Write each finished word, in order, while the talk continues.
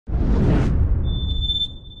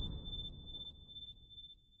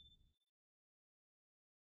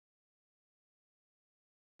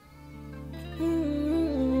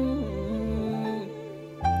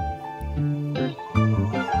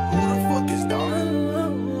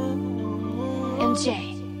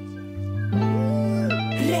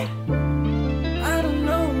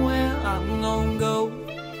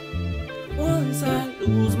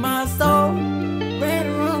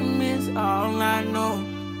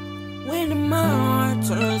When my heart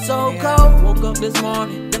turned so cold. Woke up this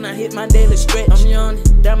morning, then I hit my daily stretch. I'm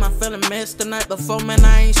yawning, damn, I feeling messed the night before, man,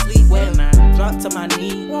 I ain't sleep. When I drop to my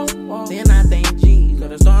knees, then I thank Jesus. Cause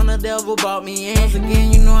the storm the devil brought me in. Once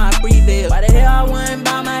again, you know I prevail. Why the hell I wasn't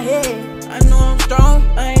by my head? I know I'm strong,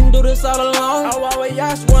 I ain't do this all alone. I always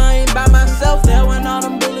ask why I ain't by myself. There when all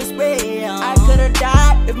them bullets fell. I could've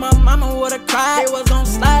died if my mama would've cried. They was gon'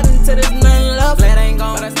 slide into this nothing left. Glad I ain't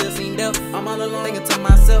gone, but I still seen death. I'm all alone thinking to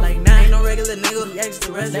myself, like, nah, ain't no regular nigga. He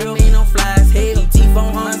extraterrestrial, that mean no flies, hell.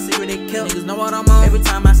 T-phone home, my secret they kill. Niggas know what I'm on every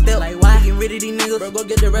time I step. Like, why? Getting rid of these niggas, bro, go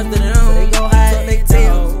get the rest of them. So they go hide, tuck they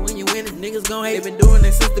tail. When you win it, niggas gon' hate. They been doing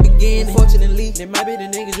it since the beginning. Unfortunately, they might be the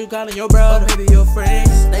niggas you callin' your bro, or maybe your friends.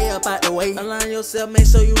 Stay up out the way, align yourself, make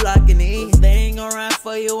sure you lockin' in. They ain't gon' ride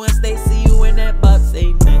for you once they see you in that box,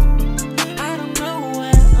 amen. I don't know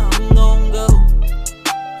where I'm gon' go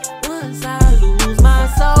once I lose my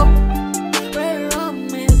soul.